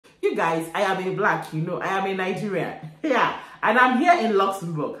You guys, I am a black, you know, I am a Nigerian. Yeah, and I'm here in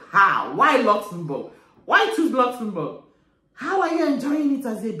Luxembourg. How? Why Luxembourg? Why choose Luxembourg? How are you enjoying it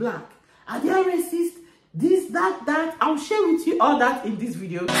as a black? Are there racist? This, that? I'll share with you all that in this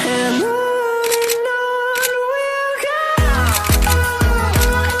video.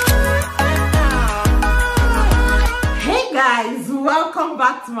 Hey guys, welcome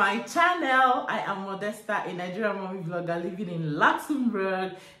back to my channel. I am Modesta, a Nigerian mommy vlogger living in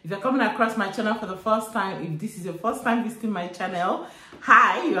Luxembourg. If you're coming across my channel for the first time, if this is your first time visiting my channel,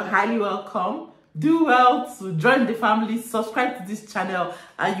 hi, you're highly welcome. Do well to join the family, subscribe to this channel,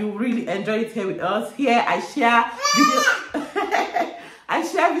 and you really enjoy it here with us. Here I share videos I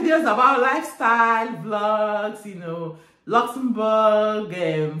share videos about lifestyle, vlogs, you know, Luxembourg,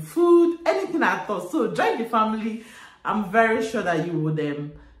 food, anything at all. So join the family. I'm very sure that you would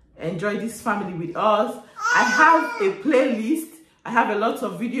enjoy this family with us. I have a playlist. I have a lot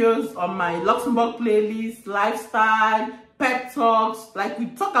of videos on my Luxembourg playlist, lifestyle, pep talks, like we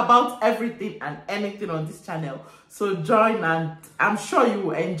talk about everything and anything on this channel. So join and I'm sure you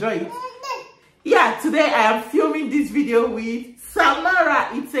will enjoy it. Yeah, today I am filming this video with Samara.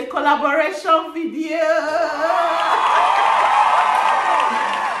 It's a collaboration video.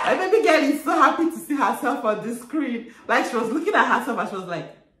 My baby girl is so happy to see herself on the screen. Like she was looking at herself and she was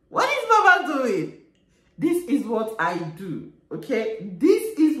like, what is Mama doing? This is what I do, okay?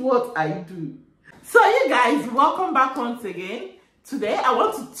 This is what I do. So you guys, welcome back once again. Today I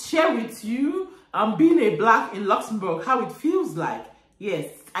want to share with you being a black in Luxembourg, how it feels like. Yes,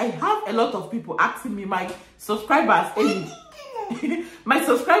 I have a lot of people asking me, my subscribers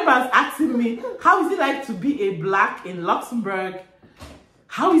asking me, how is it like to be a black in Luxembourg?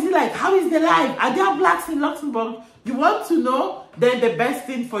 How is it like? How is the life? Are there blacks in Luxembourg? You want to know? Then the best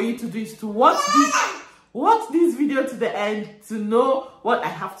thing for you to do is to watch this video to the end to know what I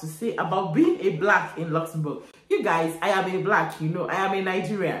have to say about being a black in Luxembourg. You guys, I am a black, you know, I am a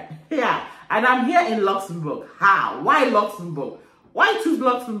Nigerian. Yeah, and I'm here in Luxembourg. How? Why Luxembourg? Why choose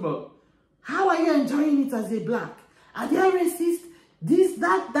Luxembourg? How are you enjoying it as a black? Are there racist? This,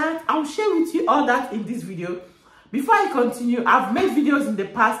 that? I'll share with you all that in this video. Before I continue, I've made videos in the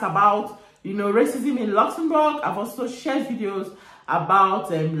past about, you know, racism in Luxembourg. I've also shared videos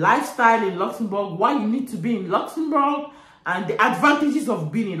about lifestyle in Luxembourg, why you need to be in Luxembourg, and the advantages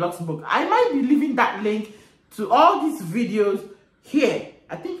of being in Luxembourg. I might be leaving that link to all these videos here,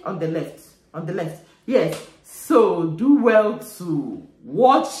 I think on the left, yes. So do well to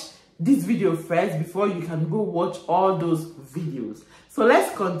watch this video first before you can go watch all those videos. So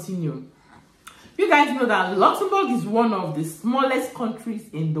let's continue. You guys know that Luxembourg is one of the smallest countries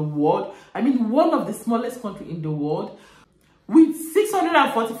in the world. I mean, one of the smallest countries in the world, with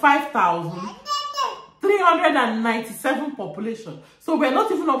 645,397 population. So we're not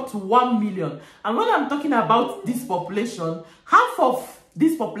even up to 1 million. And when I'm talking about this population, half of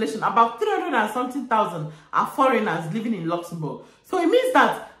this population, about 300 and something thousand, are foreigners living in Luxembourg. So it means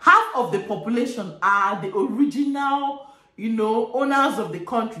that half of the population are the original, you know, owners of the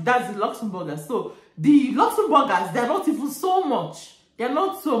country. That's the Luxembourgers. So the Luxembourgers, they're not even so much. They're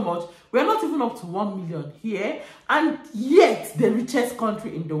not so much. We're not even up to 1 million here. And yet, the richest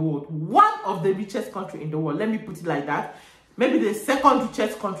country in the world. One of the richest country in the world. Let me put it like that. Maybe the second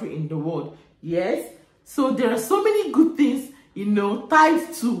richest country in the world. Yes. So there are so many good things, you know,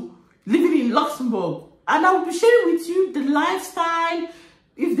 tied to living in Luxembourg. And I will be sharing with you the lifestyle.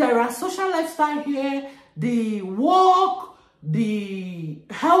 If there are social lifestyle here, the work, the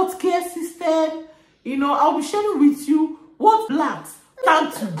healthcare system, you know, I'll be sharing with you what blacks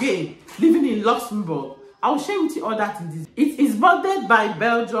stand to gain living in Luxembourg. I'll share with you all that in this. It is bordered by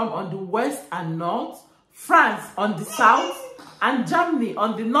Belgium on the west and north, France on the south, and Germany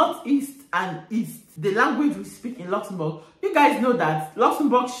on the northeast and east. The language we speak in Luxembourg. You guys know that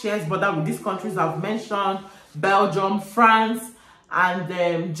Luxembourg shares border with these countries I've mentioned, Belgium, France, and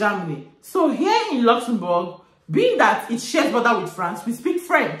Germany. So here in Luxembourg, being that it shares border with France, we speak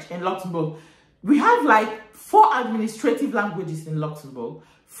French in Luxembourg. We have like 4 administrative languages in Luxembourg.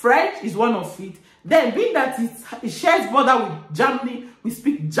 French is one of it. Then being that it shares border with Germany, we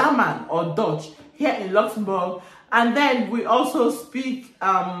speak German or Dutch here in Luxembourg. And then we also speak,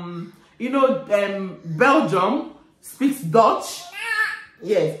 you know, Belgium speaks Dutch.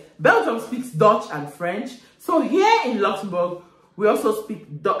 Yes, Belgium speaks Dutch and French. So here in Luxembourg, we also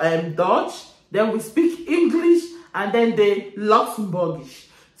speak Dutch. Then we speak English and then the Luxembourgish.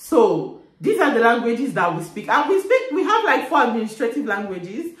 So these are the languages that we speak. And we have like 4 administrative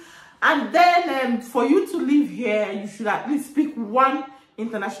languages. And then for you to live here, you should at least speak 1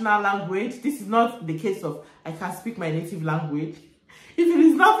 international language. This is not the case of I can speak my native language. If it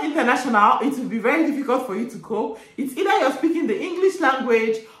is not international, it will be very difficult for you to cope. It's either you're speaking the English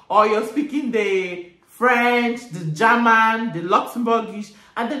language or you're speaking the French, the German, the Luxembourgish,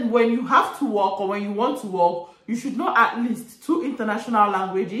 and then when you have to work or when you want to work, you should know at least 2 international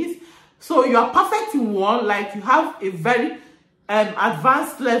languages. So you are perfect in one, like you have a very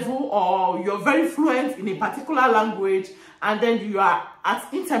advanced level, or you're very fluent in a particular language, and then you are at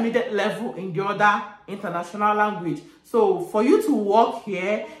intermediate level in the other international language. So for you to work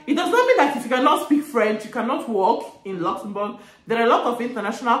here, it does not mean that if you cannot speak French, you cannot work in Luxembourg. There are a lot of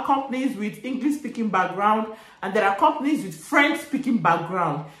international companies with English speaking background, and there are companies with French speaking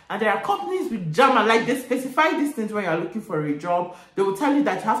background, and there are companies with German. Like, they specify these things when you're looking for a job. They will tell you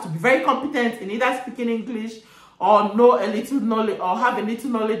that you have to be very competent in either speaking English or know a little knowledge, or have a little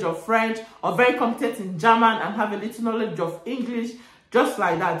knowledge of French, or very competent in German and have a little knowledge of English, just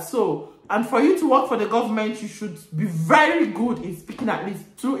like that. So, and for you to work for the government, you should be very good in speaking at least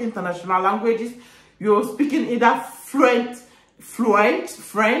 2 international languages. You're speaking either fluent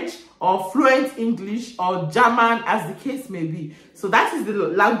French or fluent English or German, as the case may be. So that is the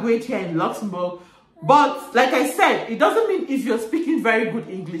language here in Luxembourg. But like I said, it doesn't mean if you're speaking very good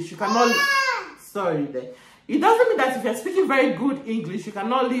English, you cannot... Sorry there. It doesn't mean that if you're speaking very good English, you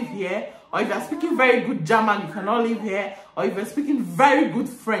cannot live here, or if you're speaking very good German, you cannot live here, or if you're speaking very good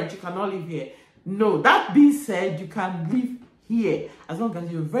French, you cannot live here. No, that being said, you can live here as long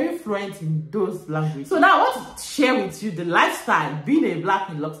as you're very fluent in those languages. So now I want to share with you the lifestyle being a Black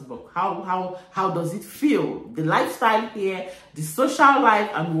in Luxembourg. How does it feel? The lifestyle here, the social life,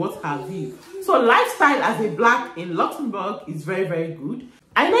 and what have you. So lifestyle as a Black in Luxembourg is very, very good.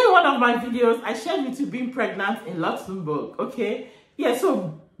 I know in one of my videos, I shared with you being pregnant in Luxembourg, okay? Yeah,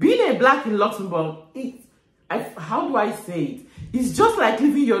 so being a Black in Luxembourg, how do I say it? It's just like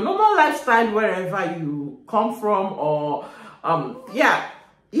living your normal lifestyle wherever you come from, or,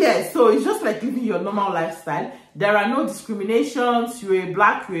 so it's just like living your normal lifestyle. There are no discriminations. You're a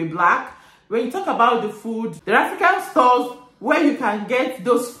Black, you're a Black. When you talk about the food, there are African stores where you can get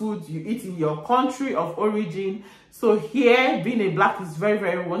those foods you eat in your country of origin. So here, being a Black is very,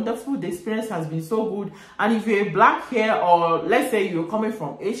 very wonderful. The experience has been so good. And if you're a Black here, or let's say you're coming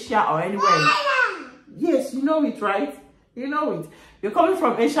from Asia or anywhere, yes, you know it, right? You know it. You're coming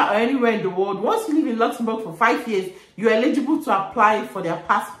from Asia or anywhere in the world. Once you live in Luxembourg for 5 years, you're eligible to apply for their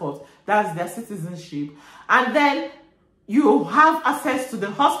passport. That's their citizenship. And then you have access to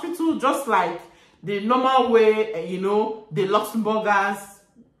the hospital just like the normal way, you know, the Luxembourgers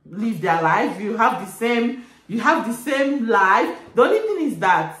live their life. You have the same life. The only thing is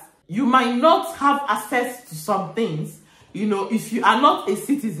that you might not have access to some things, you know, if you are not a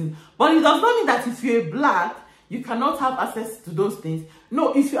citizen. But it does not mean that if you're a Black, you cannot have access to those things.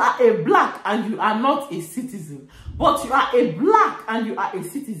 No, if you are a Black and you are not a citizen, but you are a Black and you are a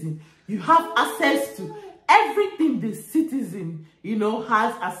citizen, you have access to everything the citizen, you know,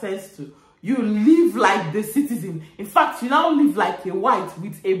 has access to. You live like the citizen. In fact, you now live like a white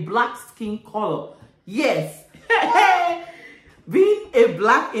with a Black skin color. Yes. Being a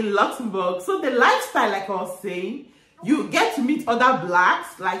Black in Luxembourg. So the lifestyle, like I was saying, you get to meet other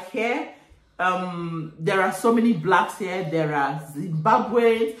Blacks. Like here, there are so many Blacks here. There are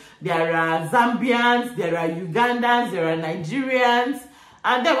Zimbabweans, there are Zambians, there are Ugandans, there are Nigerians.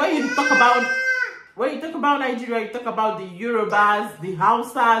 And then when you talk about Nigeria, you talk about the Yorubas, the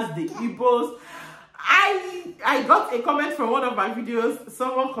Hausas, the Igbos. I got a comment from one of my videos.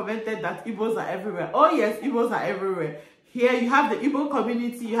 Someone commented that Igbos are everywhere. Oh yes, Igbos are everywhere. Here you have the Igbo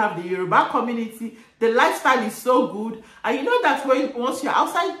community, you have the Yoruba community. The lifestyle is so good. And you know that once you're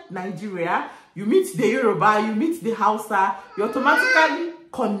outside Nigeria, you meet the Yoruba, you meet the Hausa, you automatically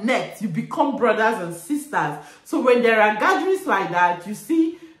connect. You become brothers and sisters. So when there are gatherings like that, you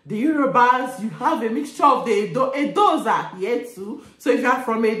see the Yorubas, you have a mixture of the Edo. Edos are here too. So if you are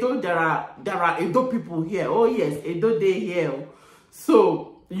from Edo, there are Edo people here. Oh yes, Edo they here.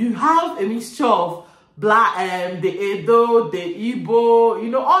 So you have a mixture of Black, the Edo, the Igbo, you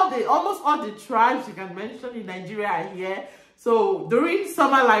know, almost all the tribes you can mention in Nigeria are here. So during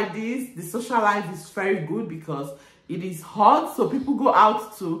summer like this, the social life is very good because it is hot. So people go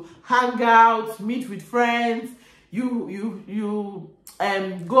out to hang out, meet with friends. You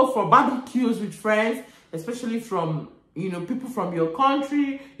go for barbecues with friends, especially from, you know, people from your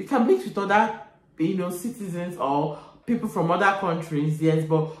country. You can meet with other, you know, citizens or people from other countries, yes.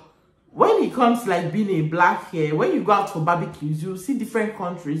 But when it comes like being a Black here, when you go out for barbecues, you'll see different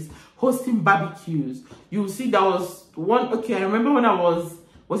countries hosting barbecues. You'll see there was one, okay, I remember when I was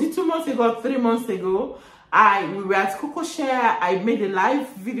it 2 months ago, 3 months ago? We were at Coco Share. I made a live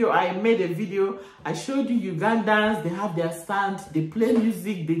video. I showed you Ugandans. They have their stand. They play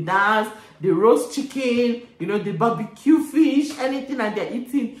music. They dance. They roast chicken. You know, they barbecue fish, anything, and they're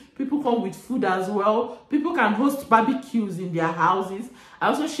eating. People come with food as well. People can host barbecues in their houses. I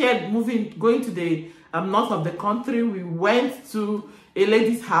also shared going to the north of the country. We went to a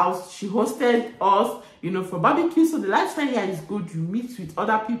lady's house. She hosted us, you know, for barbecue. So the lifestyle here is good. You meet with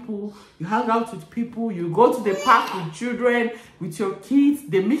other people, you hang out with people, you go to the park with children, with your kids,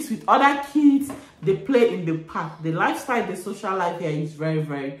 they mix with other kids, they play in the park. The lifestyle, the social life here is very,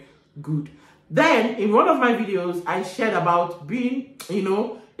 very good. Then in one of my videos, I shared about being, you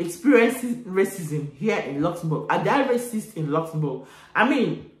know, experiencing racism here in Luxembourg. And there are racists in Luxembourg. I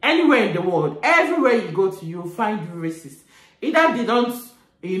mean, anywhere in the world, everywhere you go to, you'll find racists. Either they don't,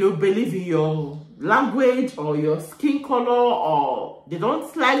 you know, believe in your language or your skin color, or they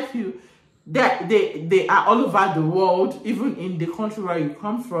don't like you. They are all over the world, even in the country where you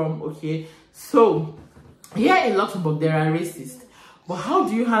come from, okay? So, here in Luxembourg, there are racists. But how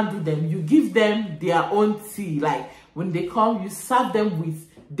do you handle them? You give them their own tea. Like, when they come, you serve them with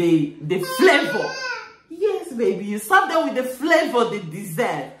the flavor. Yes, baby, you serve them with the flavor they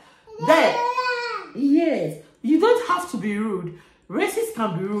deserve. Then, yes, you don't have to be rude. Racists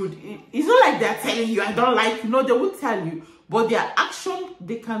can be rude. It's not like they're telling you, I don't like you. No, they won't tell you. But their action,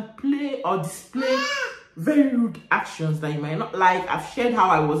 they can play or display very rude actions that you might not like. I've shared how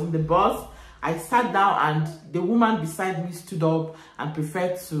I was in the bus. I sat down and the woman beside me stood up and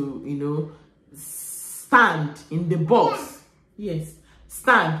preferred to, you know, stand in the bus. Yes,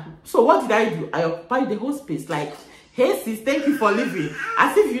 stand. So what did I do? I occupied the whole space. Like, hey sis, thank you for leaving.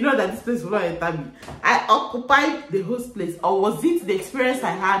 As if you know that this place will not enter me. I occupied the whole place. Or was it the experience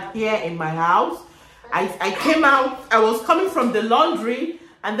I had here in my house? I came out, I was coming from the laundry,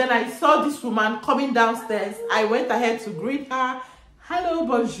 and then I saw this woman coming downstairs. I went ahead to greet her. Hello,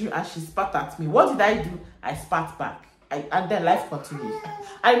 bonjour, and she spat at me. What did I do? I spat back. And then life continues.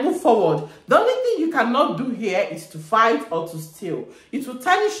 I move forward. The only thing you cannot do here is to fight or to steal. It will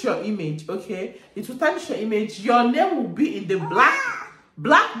tarnish your image, okay? It will tarnish your image. Your name will be in the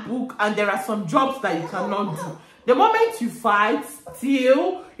black book, and there are some jobs that you cannot do. The moment you fight,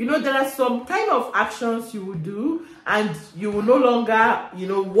 steal, you know, there are some kind of actions you will do, and you will no longer, you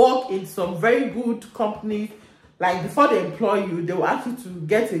know, work in some very good companies. Like, before they employ you, they will ask you to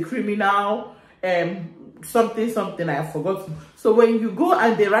get a criminal, something I have forgotten. So when you go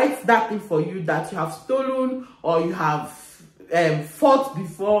and they write that thing for you, that you have stolen, or you have fought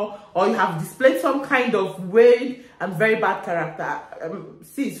before, or you have displayed some kind of weird and very bad character,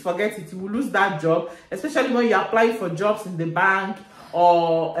 sis, forget it. You will lose that job, especially when you apply for jobs in the bank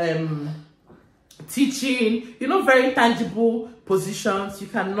or teaching, you know, very tangible positions. You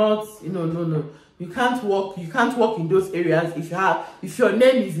cannot, you know, no. You can't work in those areas if your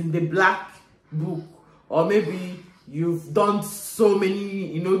name is in the black book, or maybe you've done so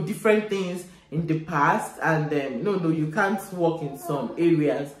many, you know, different things in the past, and no, you can't work in some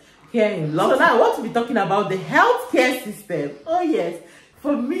areas here in London. So now I want to be talking about the healthcare system. Oh yes,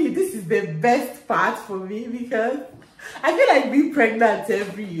 for me this is the best part for me, because I feel like being pregnant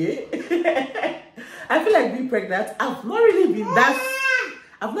every year. I feel like being pregnant. I've not really been that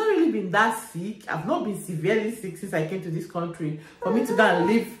sick. I've not been severely sick since I came to this country. For me to go and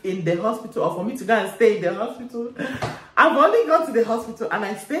live in the hospital, or for me to go and stay in the hospital, I've only gone to the hospital, and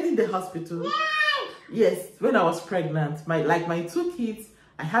I stayed in the hospital. Yes, when I was pregnant. My two kids,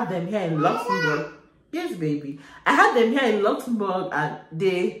 I have them here in Luxembourg. Yes, baby. I had them here in Luxembourg, and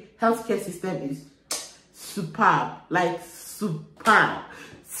the healthcare system is superb. Like,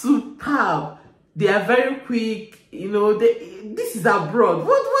 superb. They are very quick. You know, this is abroad.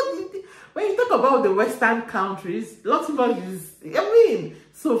 When you talk about the Western countries, Luxembourg is,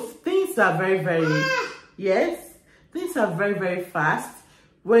 so things are very, very, yes, things are very, very fast.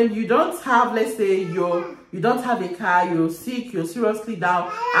 When you don't have, let's say, you don't have a car, you're sick, you're seriously down,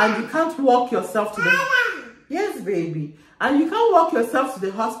 and you can't walk yourself to the, yes, baby, and you can't walk yourself to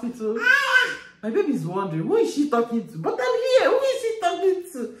the hospital. My baby is wondering, who is she talking to? But I'm here. Who is she talking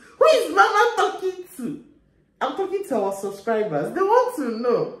to? Who is Mama talking to? I'm talking to our subscribers. They want to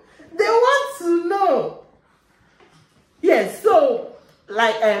know. They want to know. Yes, so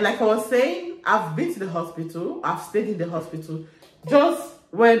like I was saying, I've been to the hospital. I've stayed in the hospital just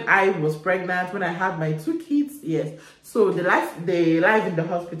when I was pregnant, when I had my two kids. Yes. So the life in the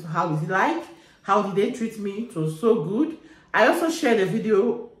hospital, how is it like? How did they treat me? It was so good. I also shared a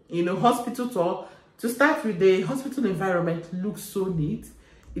video, you know, hospital tour. To start with, the hospital environment looks so neat.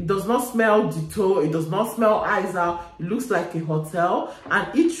 It does not smell detour. It does not smell eyes out. It looks like a hotel.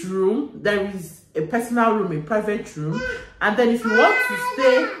 And each room, there is a personal room, a private room. And then if you want to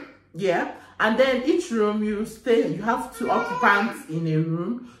stay, yeah, and then each room you have 2 occupants in a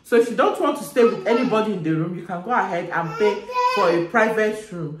room. So if you don't want to stay with anybody in the room, you can go ahead and pay for a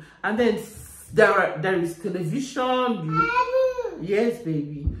private room. And then there is television. Yes,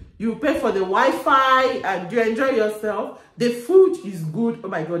 baby. You pay for the Wi-Fi and you enjoy yourself. The food is good. Oh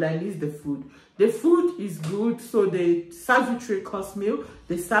my God, I miss the food. The food is good. So they serve you 3-course meal.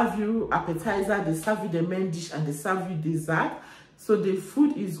 They serve you appetizer. They serve you the main dish and they serve you dessert. So the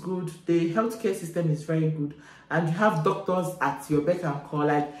food is good. The healthcare system is very good. And you have doctors at your beck and call.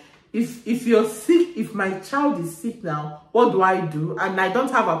 Like, if you're sick, if my child is sick now, what do I do? And I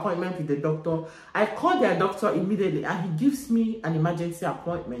don't have an appointment with the doctor. I call their doctor immediately and he gives me an emergency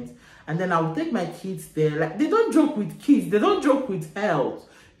appointment. And then I'll take my kids there. Like, they don't joke with kids. They don't joke with health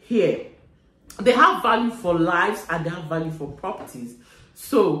here. They have value for lives and they have value for properties.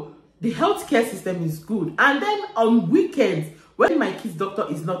 So the healthcare system is good. And then on weekends, when my kid's doctor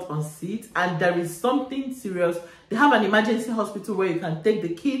is not on seat and there is something serious, they have an emergency hospital where you can take the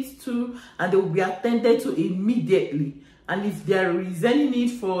kids to and they will be attended to immediately. And if there is any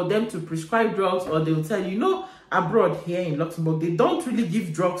need for them to prescribe drugs, or they will tell you, you know, abroad here in Luxembourg, they don't really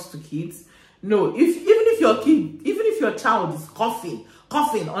give drugs to kids. No, even if your child is coughing,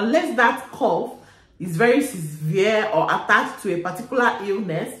 unless that cough is very severe or attached to a particular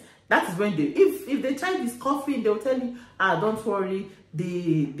illness, that is when if the child is coughing, they'll tell you, don't worry,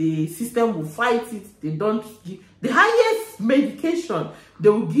 the system will fight it. They don't give the highest medication they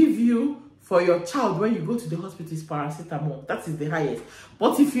will give you for your child when you go to the hospital is paracetamol. That is the highest.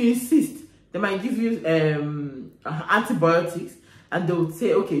 But if you insist, they might give you antibiotics, and they will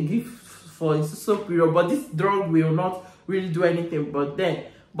say, okay, give for a so period, but this drug will not really do anything. But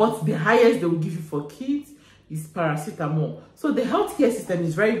the highest they will give you for kids is paracetamol. So the healthcare system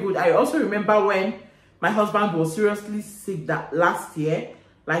is very good. I also remember when my husband was seriously sick that last year,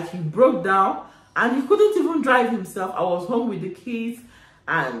 like he broke down and he couldn't even drive himself. I was home with the kids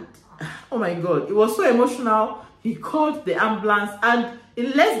and oh my God, it was so emotional. He called the ambulance and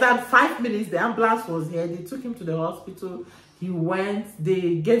in less than 5 minutes, the ambulance was here. They took him to the hospital. He went,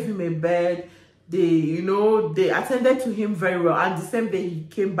 they gave him a bed. They attended to him very well. And the same day he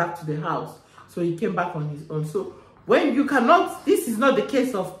came back to the house. So he came back on his own. So when you cannot, this is not the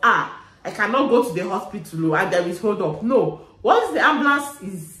case of, I cannot go to the hospital and there is hold up. No, once the ambulance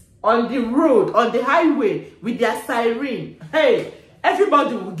is on the road, on the highway with their siren, hey,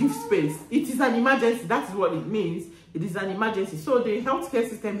 everybody will give space. It is an emergency. That is what it means. It is an emergency. So the healthcare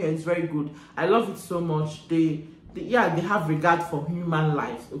system here is very good. I love it so much. They have regard for human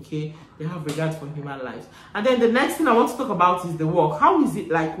lives. Okay, they have regard for human lives. And then the next thing I want to talk about is the work. How is it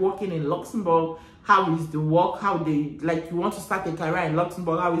like working in Luxembourg? How is the work? How they, like, you want to start a career in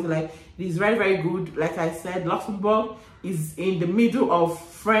Luxembourg? How is it like? It is very, very good. Like I said, Luxembourg is in the middle of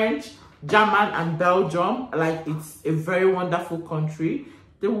French, German, and Belgium. Like, it's a very wonderful country.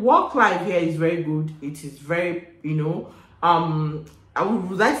 The work life here is very good. It is very, would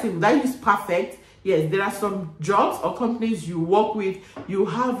I use perfect? Yes, there are some jobs or companies you work with. You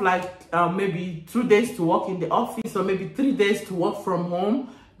have like maybe 2 days to work in the office or maybe 3 days to work from home.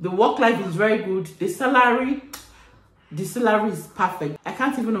 The work life is very good. The salary is perfect. I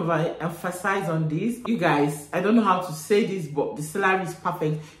can't even emphasize on this. You guys, I don't know how to say this, but the salary is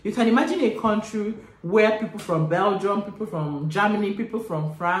perfect. You can imagine a country where people from Belgium, people from Germany, people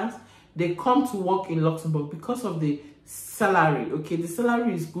from France, they come to work in Luxembourg because of the salary. Okay, the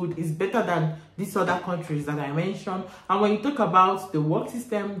salary is good. It's better than these other countries that I mentioned. And when you talk about the work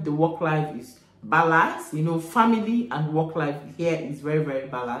system, the work life is balanced. Family and work life here is very, very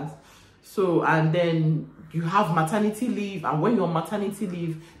balanced. So, and then you have maternity leave, and when you're on maternity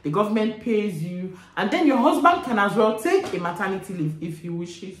leave, the government pays you, and then your husband can as well take a maternity leave if he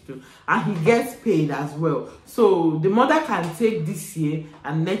wishes to, and he gets paid as well. So the mother can take this year,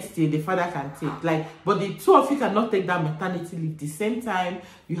 and next year the father can take, but the two of you cannot take that maternity leave at the same time.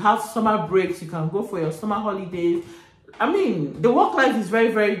 You have summer breaks, you can go for your summer holidays. I mean, the work life is very,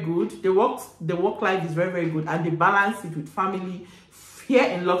 very good. The work life is very, very good, and they balance it with family. Here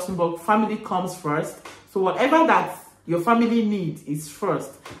in Luxembourg, family comes first. So whatever that your family needs is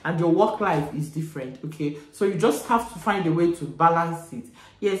first, and your work life is different. Okay, so you just have to find a way to balance it.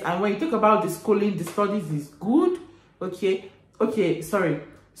 Yes, and when you talk about the schooling, the studies is good. Okay, sorry.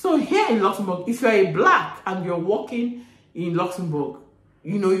 So here in Luxembourg, if you're a black and you're working in Luxembourg,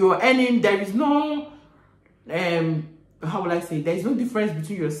 you're earning. There is no how will I say? There is no difference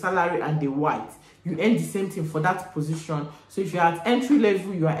between your salary and the white. You earn the same thing for that position. So if you're at entry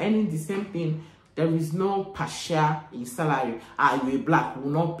level, you are earning the same thing. There is no partial in salary. You're a black, we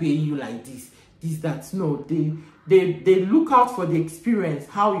will not pay you like this. this, that. No, they look out for the experience,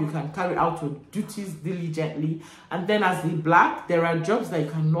 how you can carry out your duties diligently. And then as a black, there are jobs that you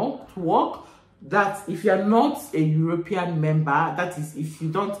cannot work, that if you are not a European member, that is if you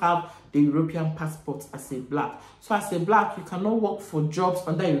don't have the European passport as a black. So as a black, you cannot work for jobs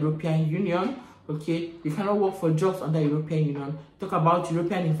under European Union. Okay, you cannot work for jobs under European Union. Talk about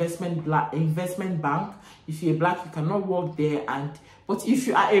European Investment Bank. If you're a black, you cannot work there. But if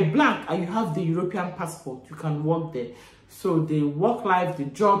you are a black and you have the European passport, you can work there. So the work life, the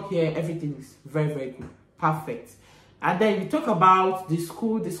job here, everything is very, very good, perfect. And then you talk about the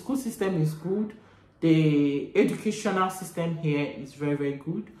school system is good. The educational system here is very, very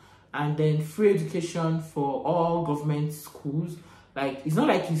good. And then free education for all government schools. Like, it's not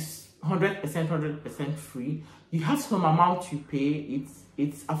like it's 100% free. You have some amount you pay.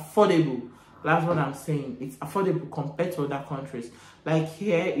 It's affordable. That's what I'm saying. It's affordable compared to other countries. Like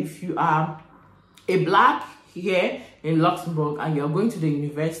here, if you are a black here in Luxembourg and you're going to the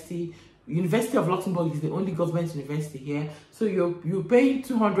university of Luxembourg is the only government university here, so you're paying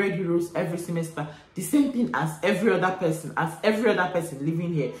 200 euros every semester, the same thing as every other person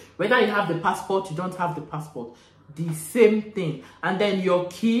living here, whether you have the passport, you don't have the passport, the same thing. And then your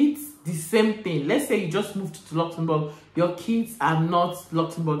kids, the same thing. Let's say you just moved to Luxembourg, your kids are not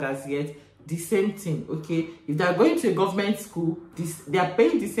Luxembourgers yet, the same thing. Okay, if they're going to a government school, they are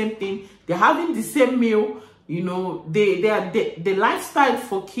paying the same thing, they're having the same meal. You know, the lifestyle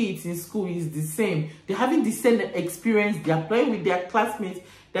for kids in school is the same. They're having the same experience. They are playing with their classmates.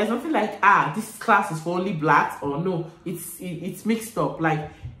 There's nothing like, this class is for only blacks, or no, it's mixed up.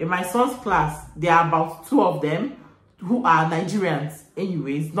 Like in my son's class, there are about 2 of them who are Nigerians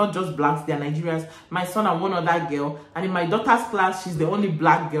anyways, not just blacks, they are Nigerians. My son and one other girl. And in my daughter's class, she's the only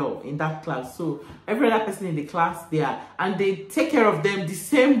black girl in that class. So every other person in the class, they are, and they take care of them the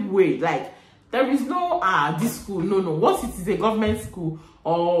same way. Like, there is no this school, no. Once it is a government school,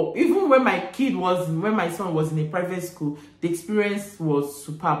 or even when my son was in a private school, the experience was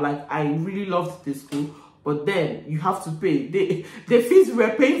superb. Like, I really loved the school. But then you have to pay. The fees we were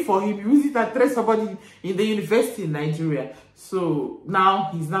paying for him, use it and train somebody in the university in Nigeria. So now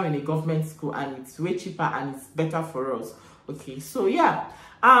he's now in a government school and it's way cheaper and it's better for us. Okay, so yeah.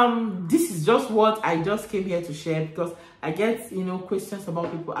 This is just what I just came here to share, because I get, you know, questions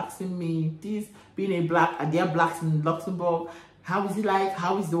about people asking me this, being a black, are there blacks in Luxembourg? How is it like?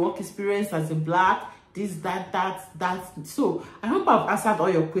 How is the work experience as a black? This, that. So I hope I've answered all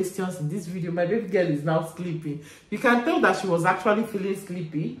your questions in this video. My baby girl is now sleeping. You can tell that she was actually feeling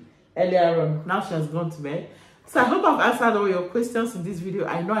sleepy earlier on. Now she has gone to bed. So I hope I've answered all your questions in this video.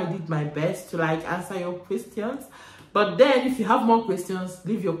 I know I did my best to like answer your questions. But then if you have more questions,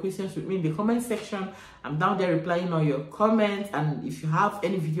 leave your questions with me in the comment section. I'm down there replying all your comments. And if you have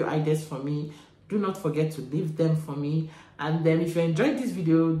any video ideas for me, do not forget to leave them for me. And then if you enjoyed this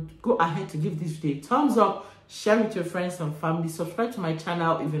video, go ahead to give this video a thumbs up, share with your friends and family, subscribe to my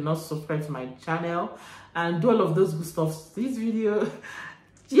channel if you're not subscribed to my channel, and do all of those good stuff. This video,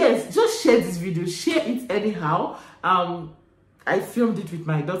 yes, just share this video, share it anyhow. I filmed it with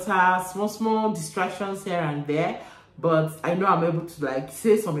my daughter, small distractions here and there, but I know I'm able to like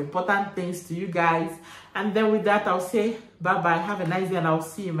say some important things to you guys. And then with that, I'll say bye bye, have a nice day, and I'll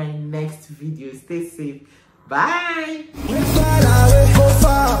see you in my next video. Stay safe, bye.